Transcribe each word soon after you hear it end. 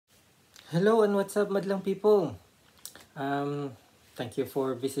Hello and what's up, madlang people? Thank you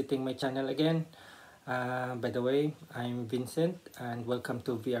for visiting my channel again. By the way, I'm Vincent and welcome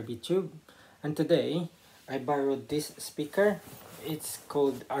to VRB Tube. And today, I borrowed this speaker. It's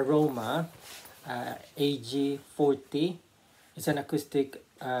called Aroma AG40. It's an acoustic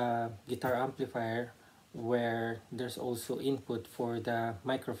guitar amplifier where there's also input for the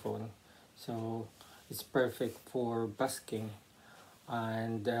microphone. So it's perfect for busking.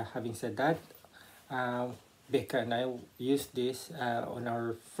 And having said that, Becca and I used this on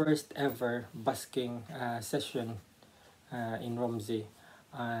our first ever busking session in Romsey.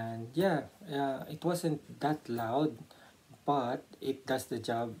 And yeah, it wasn't that loud, but it does the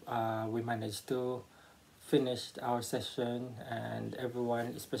job. We managed to finish our session, and everyone,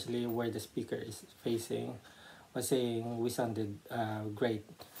 especially where the speaker is facing, was saying we sounded great.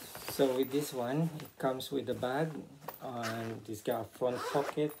 So with this one, it comes with a bag, and it's got a front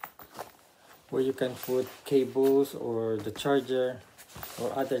pocket where you can put cables or the charger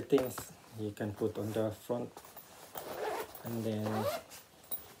or other things you can put on the front. And then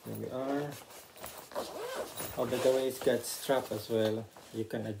here we are. Oh, by the way, it's got strap as well. You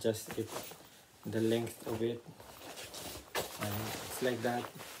can adjust it, the length of it, and it's like that.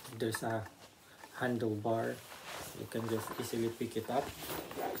 There's a handlebar, you can just easily pick it up.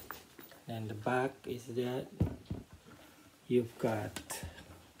 And the back is that you've got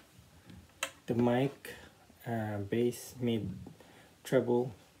the mic, bass, mid,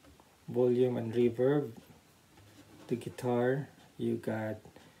 treble, volume and reverb. The guitar, you got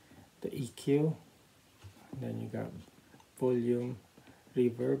the EQ, and then you got volume,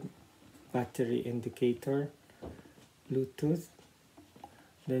 reverb, battery indicator, Bluetooth.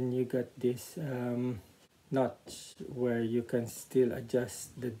 Then you got this notch where you can still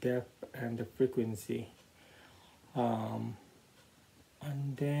adjust the depth and the frequency. And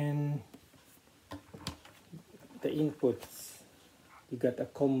then the inputs, you got a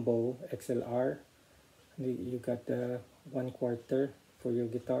combo XLR, you got the 1/4 for your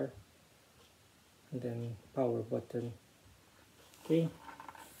guitar, and then power button. Okay,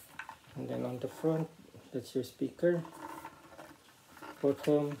 and then on the front, that's your speaker.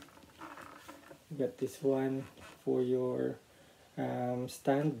 Bottom, you got this one for your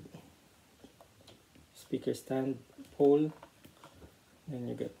stand, speaker stand pole. Then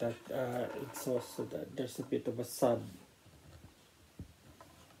you get that exhaust, so that there's a bit of a sub.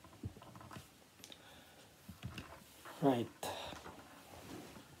 Right.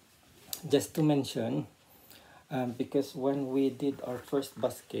 Just to mention, because when we did our first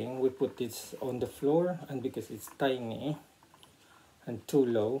busking, we put this on the floor, and because it's tiny and too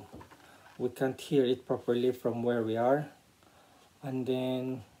low, we can't hear it properly from where we are. And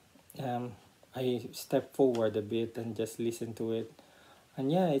then I step forward a bit and just listen to it,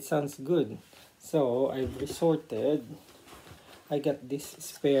 and yeah, it sounds good. So I've resorted, I got this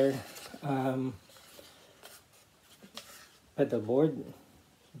spare pedal board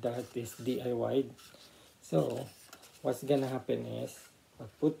that is DIY. So what's gonna happen is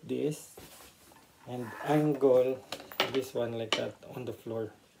I'll put this and angle this one like that on the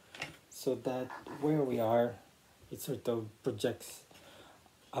floor, so that where we are, it sort of projects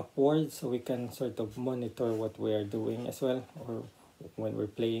upward, so we can sort of monitor what we are doing as well, or when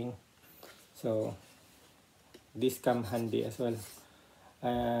we're playing. So this come handy as well.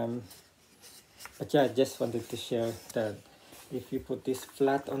 But yeah, just wanted to share that if you put this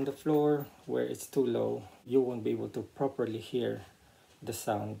flat on the floor where it's too low, you won't be able to properly hear the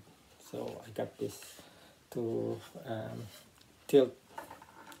sound. So I got this to tilt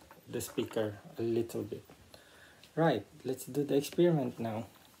the speaker a little bit. Right, let's do the experiment now.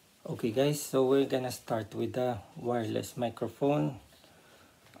 Okay guys, so we're gonna start with the wireless microphone,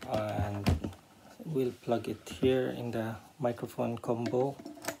 and we'll plug it here in the microphone combo,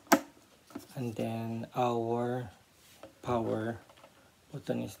 and then our power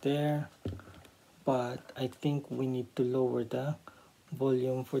button is there. But I think we need to lower the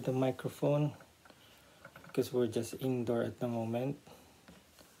volume for the microphone because we're just indoor at the moment,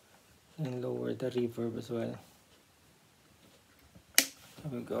 and lower the reverb as well.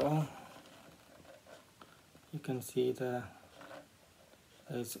 There we go. You can see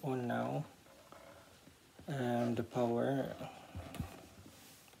it's on now, and the power,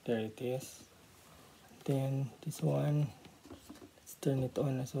 there it is. Then this one, let's turn it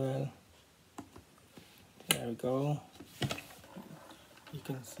on as well. There we go. You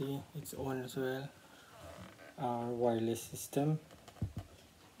can see it's on as well, our wireless system.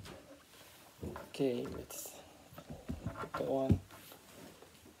 Okay, let's put it on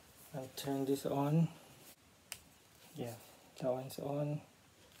and turn this on. Yeah, that one's on.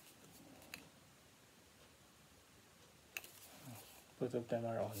 both of them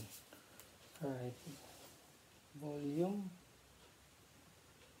are on. Alright, volume,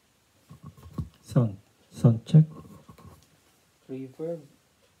 sound check, reverb,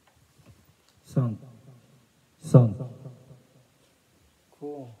 sound,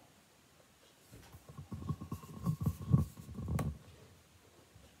 cool.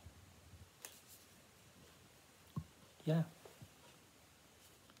 Yeah.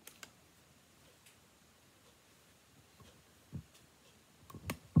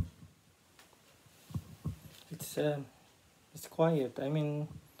 It's quiet. I mean,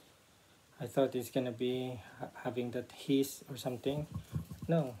 I thought it's gonna be having that hiss or something.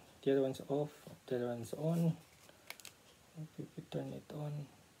 No, the other one's off. The other one's on. If we turn it on,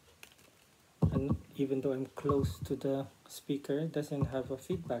 and even though I'm close to the speaker, it doesn't have a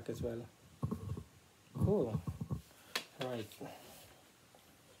feedback as well. Cool. All right. Turn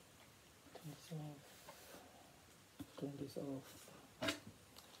this off. Turn this off.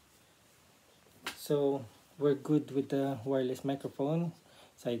 So we're good with the wireless microphone.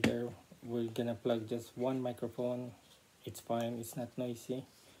 It's either we're gonna plug just one microphone, it's fine, it's not noisy,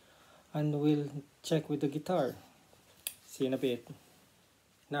 and we'll check with the guitar. See you in a bit.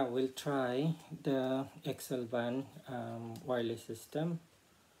 Now we'll try the Excelvan wireless system.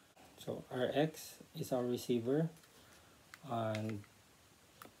 So RX is our receiver and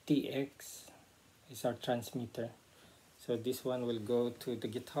TX is our transmitter. So this one will go to the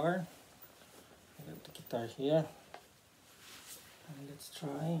guitar. I got the guitar here, and let's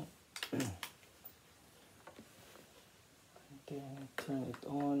try. Then turn it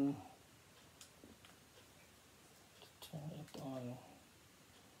on. Turn it on.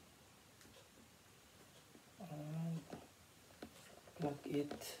 And plug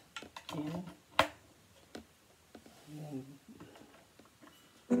it in. And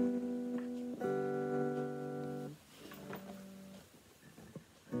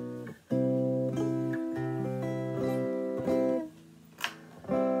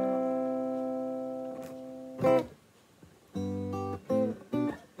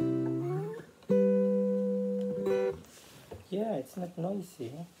yeah, it's not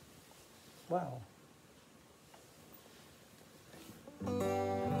noisy. Wow.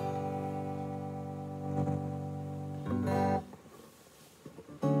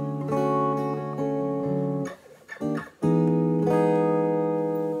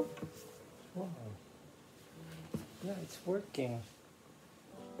 Wow. Yeah, it's working.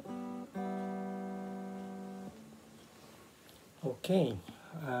 Okay,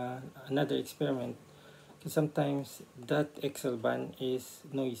 another experiment. Sometimes that Excelvan is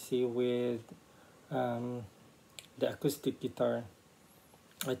noisy with the acoustic guitar.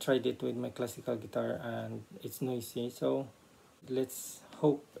 I tried it with my classical guitar and it's noisy, so let's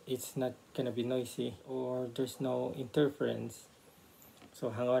hope it's not gonna be noisy or there's no interference. So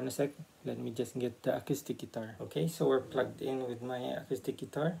hang on a sec, let me just get the acoustic guitar. Okay, so we're plugged in with my acoustic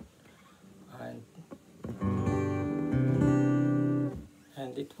guitar and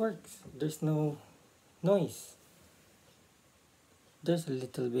it works. There's no noise. There's a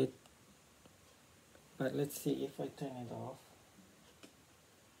little bit, but let's see if I turn it off.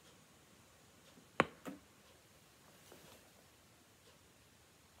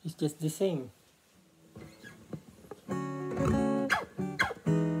 It's just the same.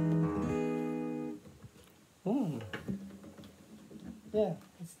 Yeah,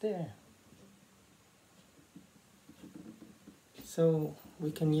 it's there. So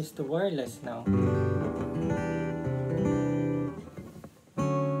we can use the wireless now.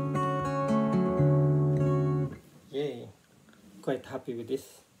 Yay, quite happy with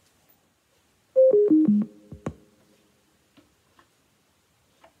this.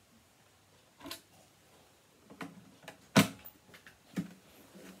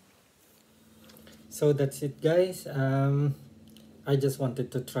 So that's it, guys. I just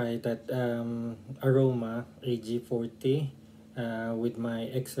wanted to try that Aroma AG40 with my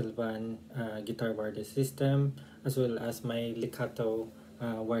Excelvan guitar wireless system, as well as my Lekato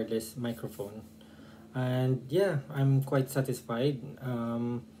wireless microphone. And yeah, I'm quite satisfied.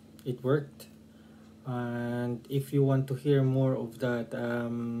 It worked. And if you want to hear more of that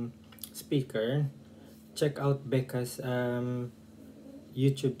speaker, check out Becca's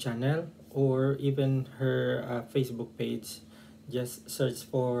YouTube channel or even her Facebook page. Just search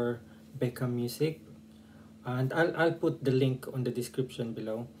for Becca Music, and I'll put the link on the description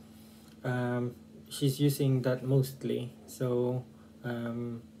below. She's using that mostly, so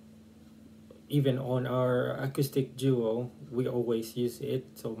even on our acoustic duo we always use it.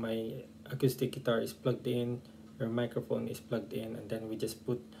 So my acoustic guitar is plugged in, her microphone is plugged in, and then we just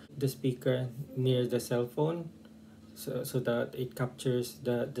put the speaker near the cell phone so that it captures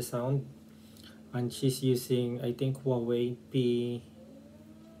the sound. And she's using, I think, Huawei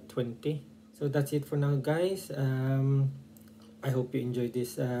P20. So that's it for now, guys. I hope you enjoyed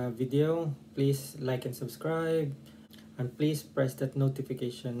this video. Please like and subscribe, and please press that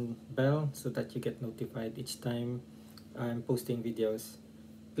notification bell so that you get notified each time I'm posting videos.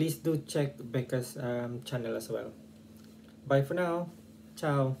 Please do check Becca's channel as well. Bye for now.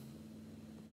 Ciao.